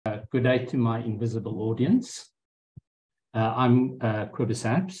Good day to my invisible audience. I'm Kobus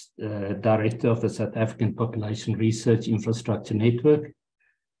Apps, Director of the South African Population Research Infrastructure Network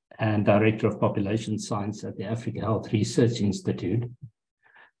and Director of Population Science at the Africa Health Research Institute.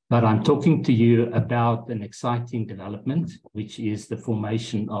 But I'm talking to you about an exciting development, which is the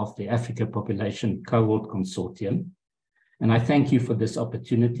formation of the Africa Population Cohort Consortium. And I thank you for this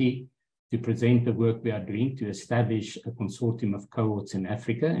opportunity to present the work we are doing to establish a consortium of cohorts in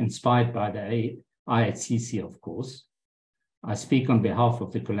Africa, inspired by the IHCC, of course. I speak on behalf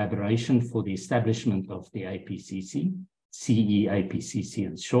of the Collaboration for the Establishment of the APCC, CEAPCC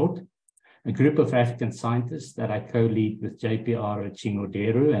in short, a group of African scientists that I co-lead with JPR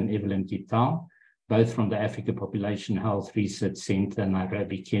Chingoderu and Evelyn Gitao, both from the Africa Population Health Research Center,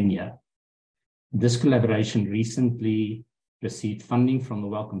 Nairobi, Kenya. This collaboration recently received funding from the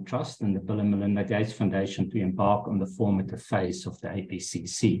Wellcome Trust and the Bill and Melinda Gates Foundation to embark on the formative phase of the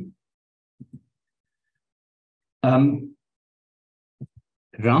APCC. Around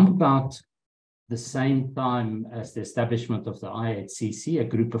about the same time as the establishment of the IHCC, a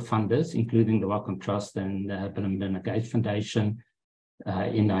group of funders, including the Wellcome Trust and the Bill and Melinda Gates Foundation,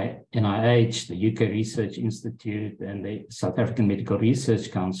 NIH, the UK Research Institute, and the South African Medical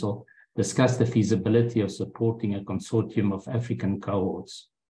Research Council, discussed the feasibility of supporting a consortium of African cohorts.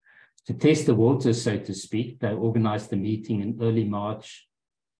 To test the waters, so to speak, they organized a meeting in early March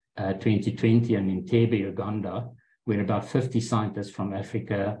 2020 in Entebbe, Uganda, where about 50 scientists from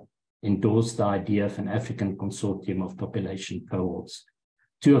Africa endorsed the idea of an African consortium of population cohorts.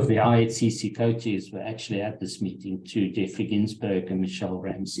 Two of the IHCC co-chairs were actually at this meeting, too, Jeffrey Ginsberg and Michelle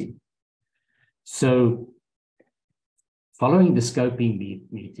Ramsey. So, following the scoping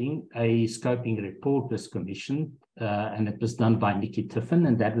meeting, a scoping report was commissioned, and it was done by Nikki Tiffin,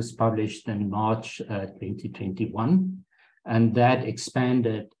 and that was published in March 2021. And that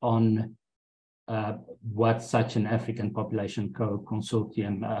expanded on what such an African population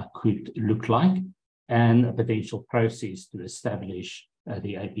consortium could look like, and a potential process to establish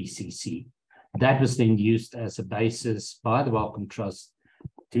the APCC. That was then used as a basis by the Wellcome Trust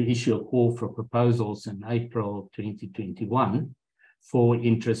to issue a call for proposals in April 2021 for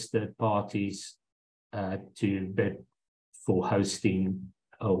interested parties to bid for hosting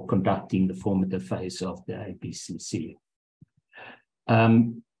or conducting the formative phase of the APCC.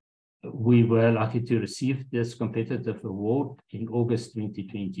 We were lucky to receive this competitive award in August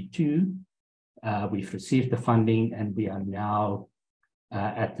 2022. We've received the funding, and we are now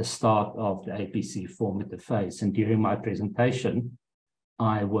at the start of the APC formative phase. And during my presentation,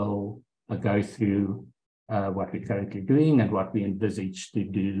 I will go through what we're currently doing and what we envisage to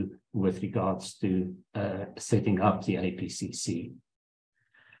do with regards to setting up the APCC.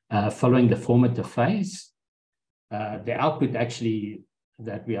 Following the formative phase, the output actually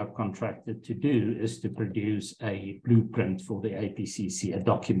that we are contracted to do is to produce a blueprint for the APCC, a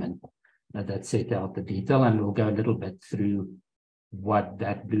document that set out the detail, and we'll go a little bit through what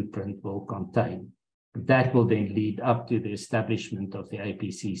that blueprint will contain. That will then lead up to the establishment of the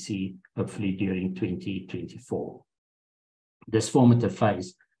APCC, hopefully during 2024. This formative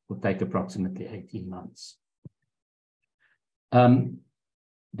phase will take approximately 18 months.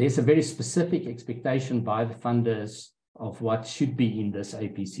 There's a very specific expectation by the funders of what should be in this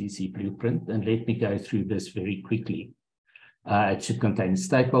APCC blueprint, and let me go through this very quickly. It should contain a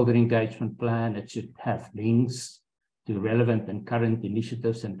stakeholder engagement plan. It should have links to relevant and current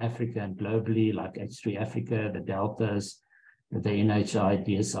initiatives in Africa and globally, like H3 Africa, the Deltas, the NHI,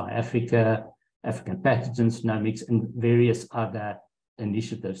 DSI Africa, African Pathogens, Genomics, and various other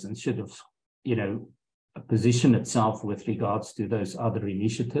initiatives, and should have, position itself with regards to those other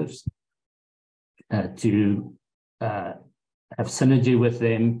initiatives to have synergy with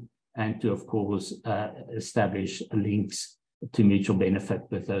them, and to, of course, establish links to mutual benefit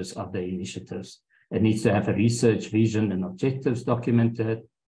with those other initiatives. It needs to have a research vision and objectives documented,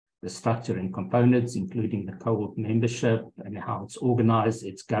 the structure and components, including the cohort membership and how it's organized,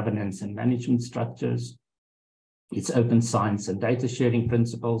 its governance and management structures, its open science and data sharing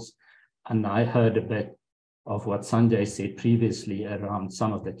principles. And I heard a bit of what Sanjay said previously around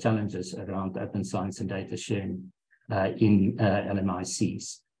some of the challenges around open science and data sharing in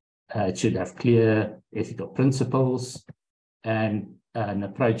LMICs. It should have clear ethical principles and an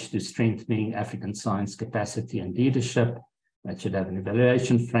approach to strengthening African science capacity and leadership. It should have an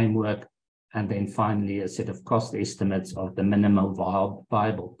evaluation framework, and then finally a set of cost estimates of the minimal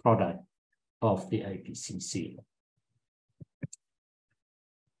viable product of the APCC.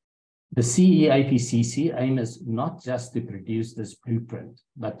 The CEAPCC aim is not just to produce this blueprint,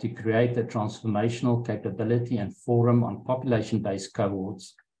 but to create a transformational capability and forum on population-based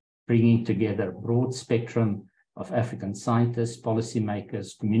cohorts, bringing together a broad spectrum of African scientists,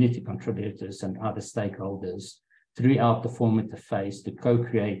 policymakers, community contributors, and other stakeholders throughout the formative phase to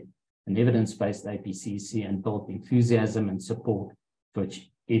co-create an evidence-based APCC and build enthusiasm and support for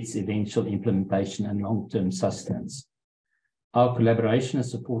its eventual implementation and long-term sustenance. Our collaboration is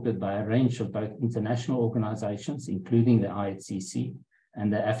supported by a range of both international organizations, including the IHCC,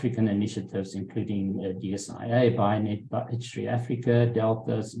 and the African initiatives, including DSIA, BioNet, H3 Africa,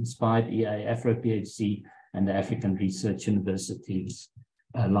 Deltas, Inspired EA, Afro-PHC, and the African Research Universities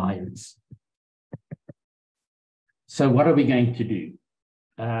Alliance. So what are we going to do?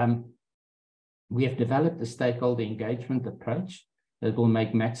 We have developed a stakeholder engagement approach that will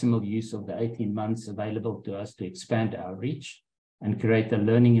make maximal use of the 18 months available to us to expand our reach and create a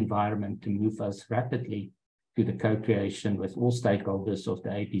learning environment to move us rapidly to the co-creation with all stakeholders of the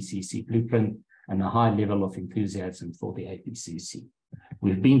APCC blueprint and a high level of enthusiasm for the APCC.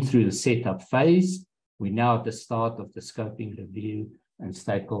 We've been through the setup phase. We're now at the start of the scoping review and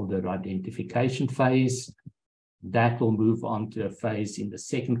stakeholder identification phase. That will move on to a phase in the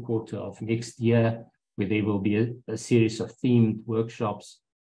second quarter of next year, where there will be a series of themed workshops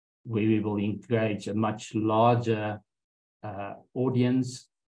where we will engage a much larger audience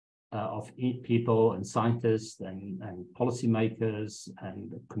of people and scientists and policymakers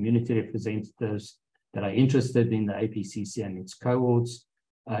and community representatives that are interested in the APCC and its cohorts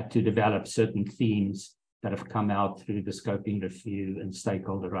to develop certain themes that have come out through the scoping review and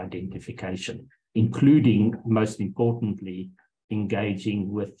stakeholder identification, including, most importantly, engaging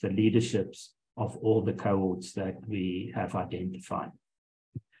with the leaderships of all the cohorts that we have identified.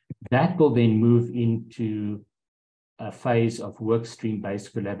 That will then move into a phase of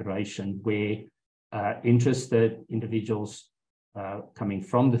workstream-based collaboration where interested individuals coming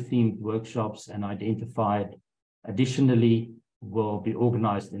from the themed workshops and identified additionally will be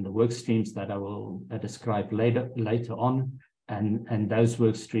organized in the work streams that I will describe later on. And those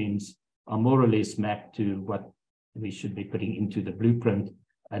work streams are more or less mapped to what we should be putting into the blueprint,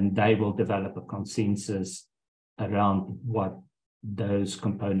 and they will develop a consensus around what those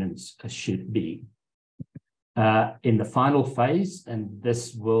components should be. In the final phase, and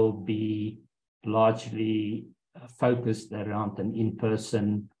this will be largely focused around an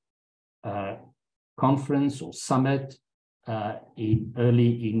in-person conference or summit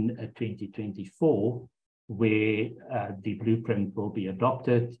early in 2024, where the blueprint will be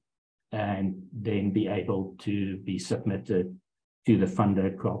adopted and then be able to be submitted to the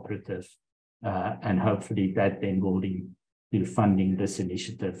funder cooperative, and hopefully that then will lead to funding this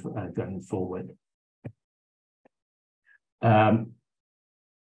initiative going forward.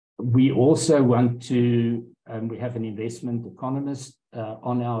 We also want to, we have an investment economist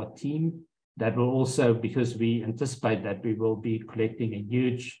on our team that will also, because we anticipate that we will be collecting a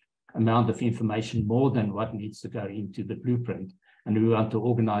huge amount of information, more than what needs to go into the blueprint. And we want to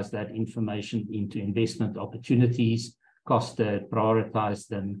organize that information into investment opportunities, cost it, prioritize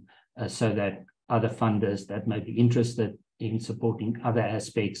them, so that other funders that may be interested in supporting other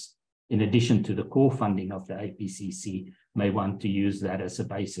aspects in addition to the core funding of the APCC may want to use that as a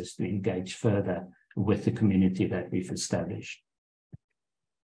basis to engage further with the community that we've established.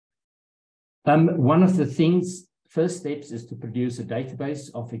 One of the first steps is to produce a database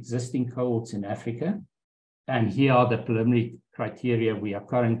of existing cohorts in Africa. And here are the preliminary criteria we are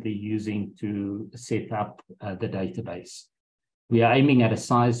currently using to set up the database. We are aiming at a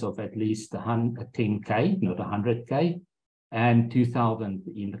size of at least 10K, not 100K, and 2,000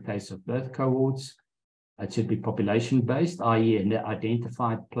 in the case of birth cohorts. It should be population-based, i.e. an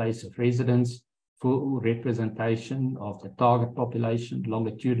identified place of residence, full representation of the target population,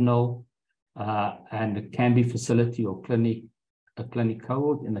 longitudinal, and it can be facility or a clinic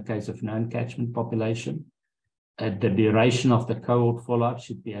cohort in the case of known catchment population. The duration of the cohort follow-up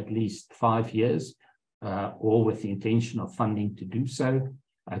should be at least 5 years, or with the intention of funding to do so.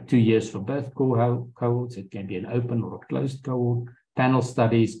 2 years for both cohorts. It can be an open or a closed cohort, panel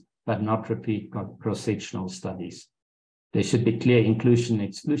studies, but not repeat cross-sectional studies. There should be clear inclusion and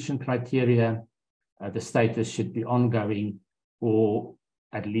exclusion criteria. The status should be ongoing or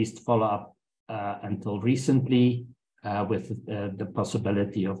at least follow up until recently, with the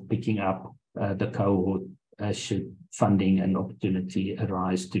possibility of picking up the cohort should funding and opportunity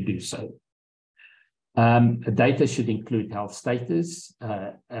arise to do so. Data should include health status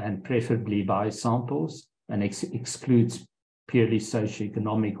and preferably biosamples, and excludes purely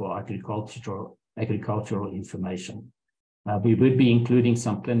socioeconomic or agricultural information. We would be including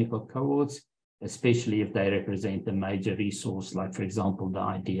some clinical cohorts, especially if they represent a major resource, like, for example, the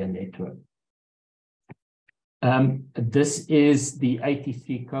IDEA network. This is the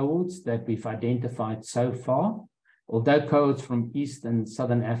 83 cohorts that we've identified so far. Although cohorts from East and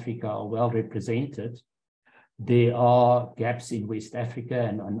Southern Africa are well represented, there are gaps in West Africa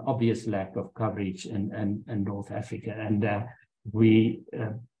and an obvious lack of coverage in North Africa. And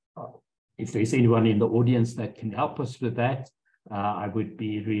if there's anyone in the audience that can help us with that, I would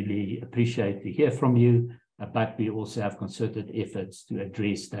be really appreciate to hear from you. But we also have concerted efforts to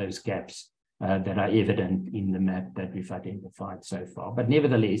address those gaps that are evident in the map that we've identified so far. But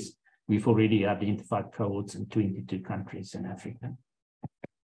nevertheless, we've already identified cohorts in 22 countries in Africa.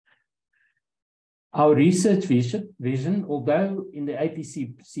 Our research vision, although in the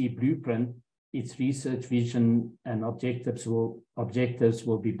APCC blueprint, its research vision and objectives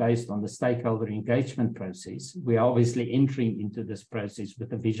will be based on the stakeholder engagement process, we are obviously entering into this process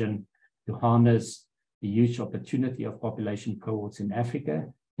with a vision to harness the huge opportunity of population cohorts in Africa,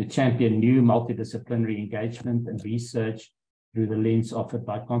 to champion new multidisciplinary engagement and research through the lens offered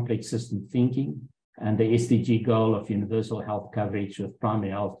by complex system thinking, and the SDG goal of universal health coverage with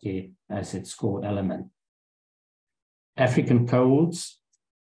primary healthcare as its core element. African cohorts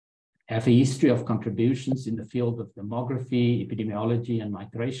have a history of contributions in the field of demography, epidemiology, and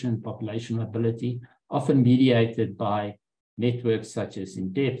migration and population mobility, often mediated by networks such as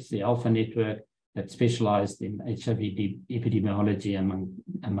InDepth, the Alpha Network, that specialized in HIV epidemiology,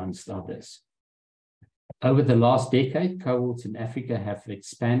 amongst others. Over the last decade, cohorts in Africa have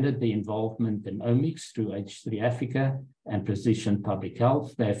expanded the involvement in omics through H3 Africa and Precision Public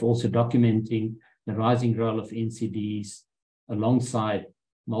Health. They have also documenting the rising role of NCDs alongside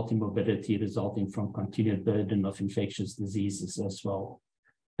multimorbidity resulting from continued burden of infectious diseases as well.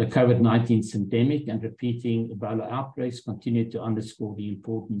 The COVID-19 pandemic and repeating Ebola outbreaks continue to underscore the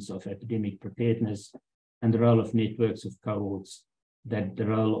importance of epidemic preparedness and the role of networks of cohorts,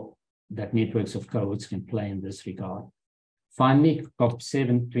 that networks of cohorts can play in this regard. Finally,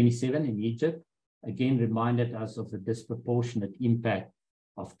 COP27 in Egypt again reminded us of the disproportionate impact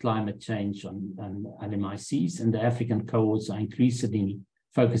of climate change on LMICs, and the African cohorts are increasingly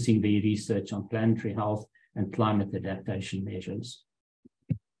focusing their research on planetary health and climate adaptation measures.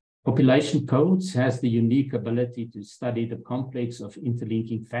 Population cohorts has the unique ability to study the complex of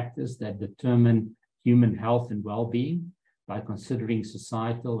interlinking factors that determine human health and well-being by considering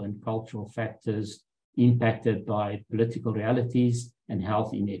societal and cultural factors impacted by political realities and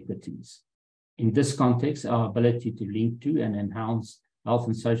health inequities. In this context, our ability to link to and enhance health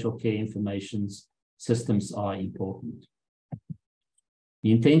and social care information systems are important.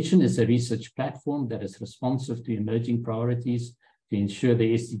 The intention is a research platform that is responsive to emerging priorities to ensure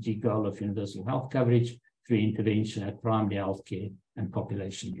the SDG goal of universal health coverage through intervention at primary healthcare and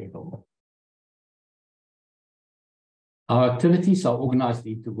population level. Our activities are organized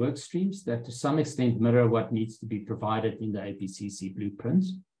into work streams that to some extent mirror what needs to be provided in the APCC blueprint.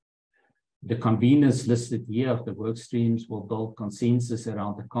 The conveners listed here of the work streams will build consensus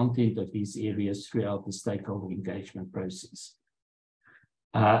around the content of these areas throughout the stakeholder engagement process.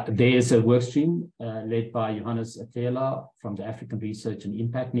 There is a work stream led by Johannes Atela from the African Research and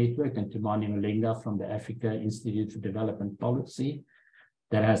Impact Network and Tumani Malenga from the Africa Institute for Development Policy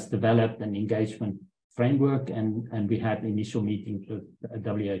that has developed an engagement framework, and we had initial meetings with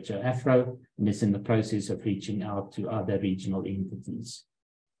WHO Afro, and is in the process of reaching out to other regional entities.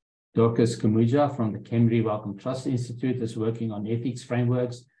 Dorcas Kamuja from the Kemri Wellcome Trust Institute is working on ethics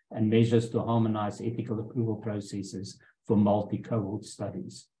frameworks and measures to harmonize ethical approval processes for multi-cohort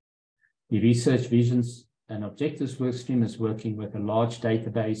studies. The Research Visions and Objectives workstream is working with a large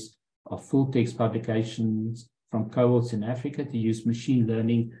database of full-text publications from cohorts in Africa to use machine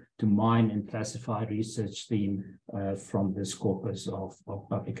learning to mine and classify research theme from this corpus of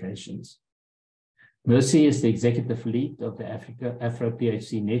publications. Mercy is the executive lead of the Afro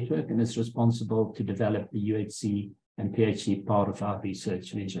PhD network and is responsible to develop the UHC and PhD part of our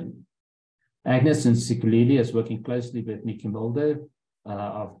research vision. Agnes and Sikulili is working closely with Nikki Mulder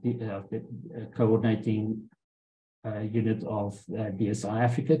of the coordinating unit of DSI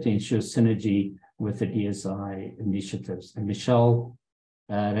Africa to ensure synergy with the DSI initiatives. And Michelle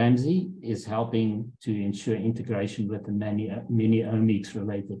Ramsey is helping to ensure integration with the many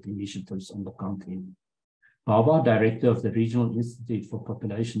omics-related initiatives on the continent. Baba, director of the Regional Institute for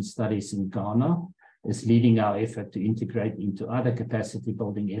Population Studies in Ghana, is leading our effort to integrate into other capacity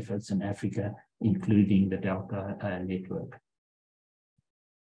building efforts in Africa, including the Delta network.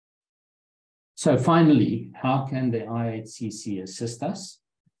 So finally, how can the IHCC assist us?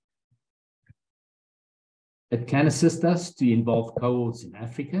 It can assist us to involve cohorts in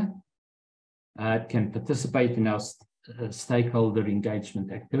Africa. It can participate in our stakeholder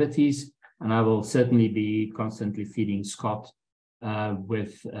engagement activities And I will certainly be constantly feeding Scott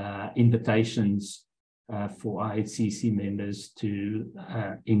with invitations for IHCC members to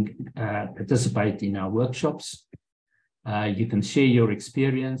participate in our workshops. You can share your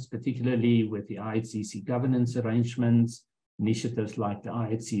experience, particularly with the IHCC governance arrangements, initiatives like the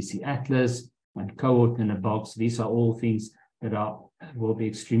IHCC Atlas and Cohort in a Box. These are all things that will be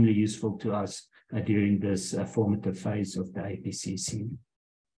extremely useful to us during this formative phase of the APCC.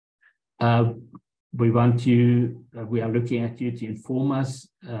 We are looking at you to inform us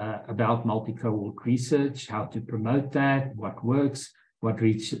about multi-cohort research, how to promote that, what works, what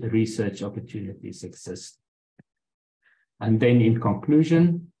research opportunities exist. And then in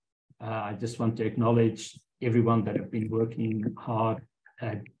conclusion, I just want to acknowledge everyone that have been working hard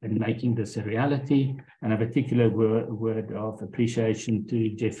at making this a reality, and a particular word of appreciation to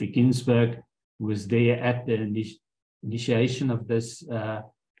Jeffrey Ginsberg, who was there at the initiation of this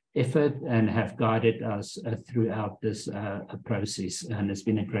effort and have guided us throughout this process, and has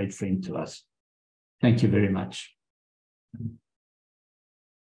been a great friend to us. Thank you very much.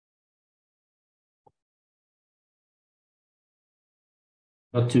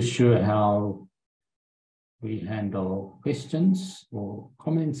 Not too sure how we handle questions or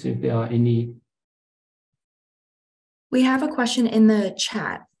comments, if there are any. We have a question in the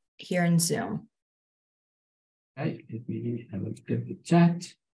chat here in Zoom. Okay, let me have a look at the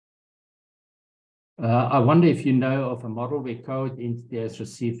chat. I wonder if you know of a model where Cohort entity has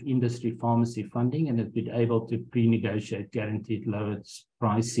received industry pharmacy funding and has been able to pre-negotiate guaranteed lower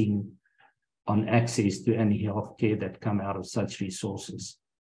pricing on access to any healthcare that come out of such resources.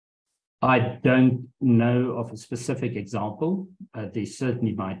 I don't know of a specific example. There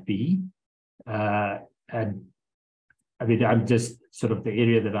certainly might be. And I mean, I'm just sort of the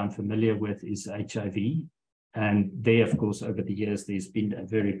area that I'm familiar with is HIV. And there, of course, over the years, there's been a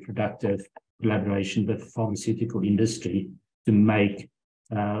very productive collaboration with the pharmaceutical industry to make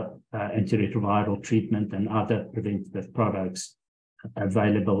antiretroviral treatment and other preventative products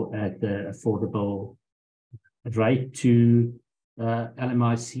available at the affordable rate to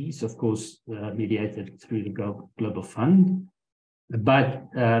LMICs, of course, mediated through the Global Fund. But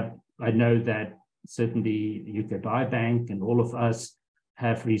I know that certainly the UK Biobank and all of us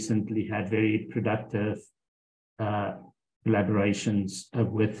have recently had very productive collaborations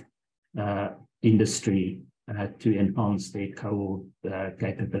with industry to enhance their Cohort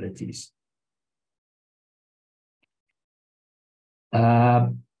capabilities.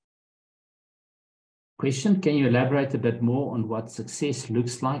 Question, can you elaborate a bit more on what success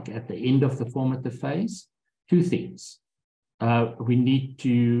looks like at the end of the formative phase? Two things. We need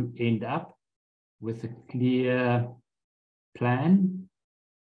to end up with a clear plan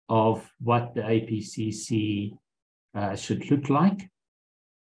of what the APCC should look like,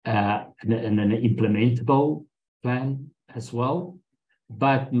 and an implementable plan as well.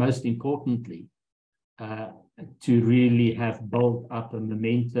 But most importantly, to really have built up a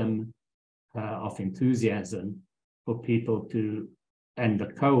momentum of enthusiasm for people to, and the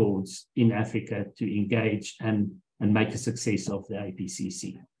cohorts in Africa to engage and make a success of the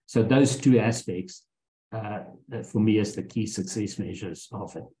APCC. So those two aspects, for me, is the key success measures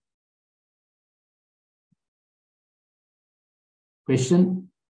of it. Question?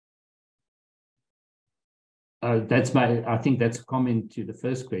 I think that's a comment to the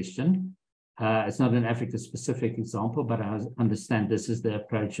first question. It's not an Africa-specific example, but I understand this is the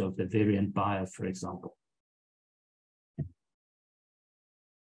approach of the variant bio, for example.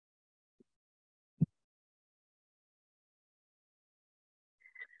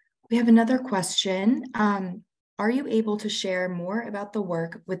 We have another question. Are you able to share more about the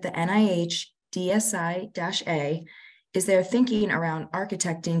work with the NIH DSI-A? Is there thinking around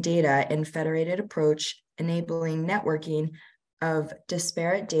architecting data in federated approach, enabling networking of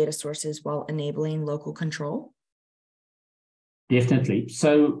disparate data sources while enabling local control? Definitely.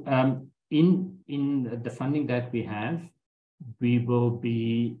 So in the funding that we have, we will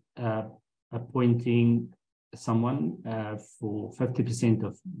be appointing someone for 50%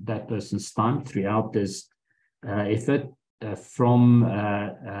 of that person's time throughout this effort from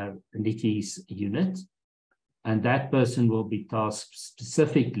Nikki's unit. And that person will be tasked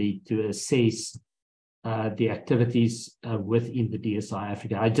specifically to assess the activities within the DSI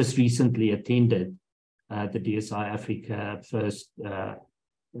Africa. I just recently attended the DSI Africa first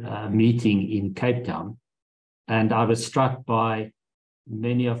meeting in Cape Town, and I was struck by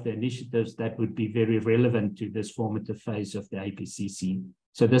many of the initiatives that would be very relevant to this formative phase of the APCC.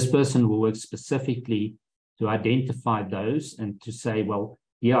 So this person will work specifically to identify those and to say, well,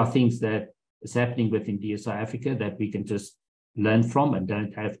 here are things that is happening within DSI Africa that we can just learn from and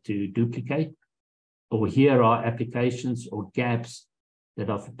don't have to duplicate. Or here are applications or gaps that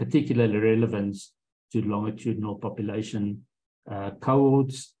are of particular relevance to longitudinal population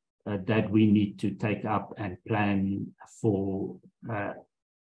cohorts that we need to take up and plan for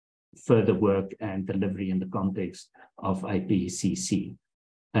further work and delivery in the context of APCC.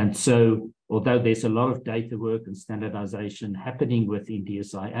 And so, although there's a lot of data work and standardization happening within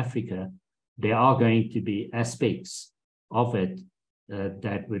DSI Africa, there are going to be aspects of it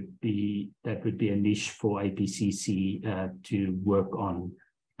that would be a niche for APCC to work on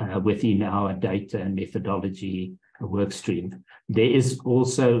within our data and methodology work stream. There is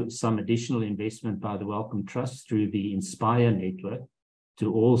also some additional investment by the Wellcome Trust through the Inspire network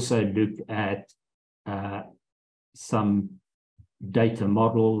to also look at some data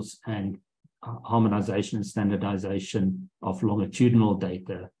models and harmonization and standardization of longitudinal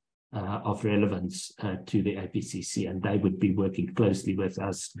data of relevance to the APCC, and they would be working closely with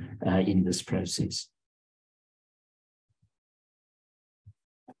us in this process.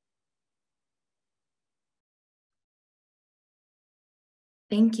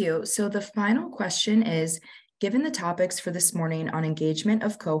 Thank you. So the final question is, given the topics for this morning on engagement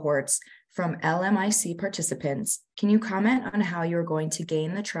of cohorts from LMIC participants, can you comment on how you're going to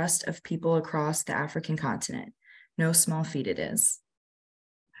gain the trust of people across the African continent? No small feat it is.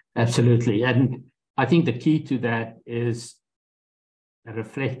 Absolutely. And I think the key to that is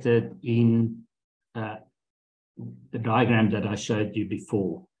reflected in the diagram that I showed you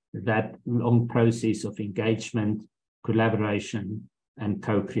before, that long process of engagement, collaboration, and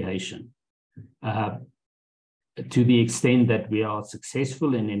co-creation. To the extent that we are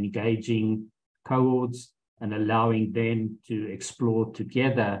successful in engaging cohorts and allowing them to explore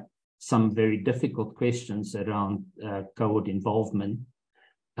together some very difficult questions around cohort involvement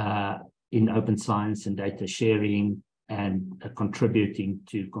in open science and data sharing and contributing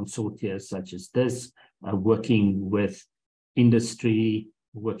to consortia such as this, working with industry,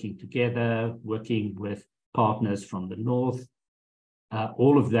 working together, working with partners from the North.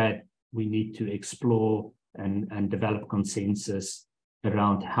 All of that we need to explore and develop consensus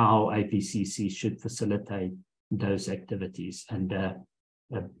around how APCC should facilitate those activities. And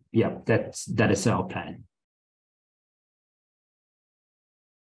yeah, that is our plan.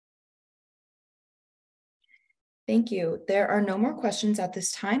 Thank you. There are no more questions at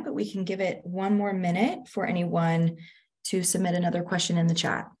this time, but we can give it one more minute for anyone to submit another question in the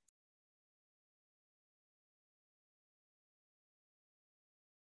chat.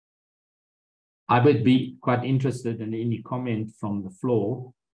 I would be quite interested in any comment from the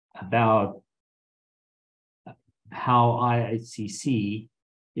floor about how IACC,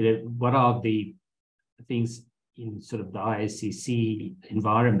 what are the things in sort of the IACC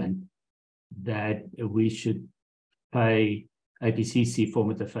environment that we should pay, APCC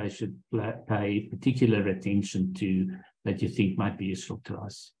formative phase should pay particular attention to, that you think might be useful to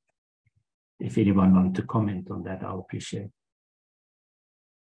us. If anyone wants to comment on that, I'll appreciate it.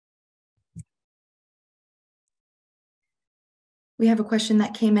 We have a question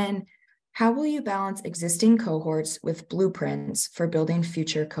that came in. How will you balance existing cohorts with blueprints for building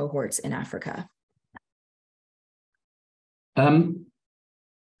future cohorts in Africa?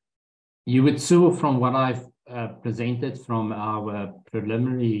 You would saw from what I've presented from our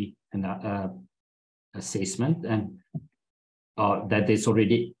preliminary assessment, and that there's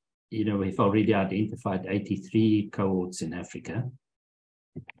already, we've already identified 83 cohorts in Africa.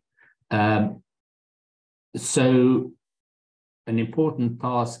 So an important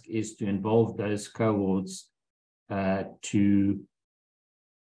task is to involve those cohorts to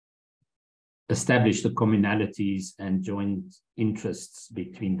establish the commonalities and joint interests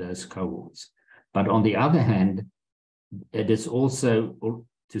between those cohorts. But on the other hand, it is also,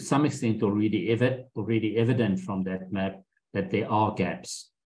 to some extent, already evident from that map that there are gaps.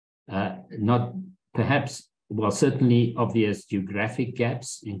 Not perhaps, well, certainly obvious geographic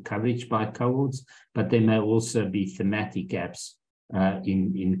gaps in coverage by cohorts, but there may also be thematic gaps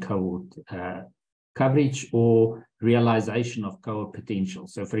in cohort coverage or realization of cohort potential.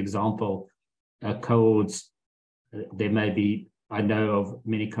 So, for example, cohorts, there may be, I know of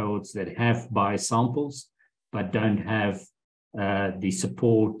many cohorts that have biosamples, but don't have the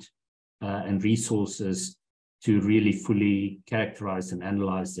support and resources to really fully characterize and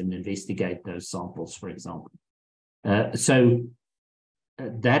analyze and investigate those samples, for example. So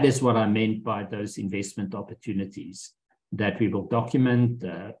that is what I meant by those investment opportunities that we will document,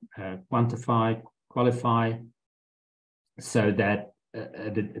 quantify, qualify, so that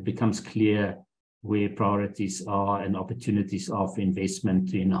it becomes clear where priorities are and opportunities are for investment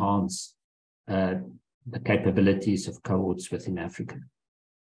to enhance the capabilities of cohorts within Africa.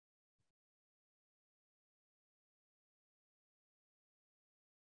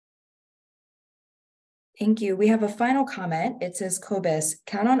 Thank you. We have a final comment. It says, Cobus,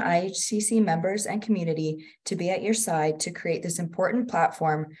 count on IHCC members and community to be at your side to create this important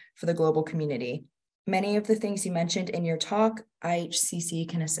platform for the global community. Many of the things you mentioned in your talk, IHCC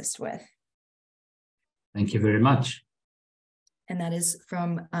can assist with. Thank you very much. And that is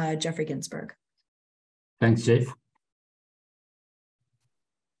from Jeffrey Ginsburg. Thanks, Jeff.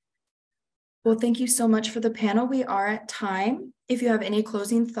 Well, thank you so much for the panel. We are at time. If you have any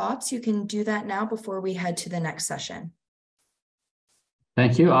closing thoughts, you can do that now before we head to the next session.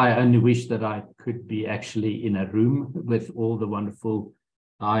 Thank you. I only wish that I could be actually in a room with all the wonderful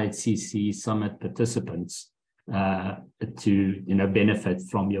IHCC Summit participants to benefit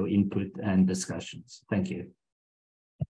from your input and discussions. Thank you.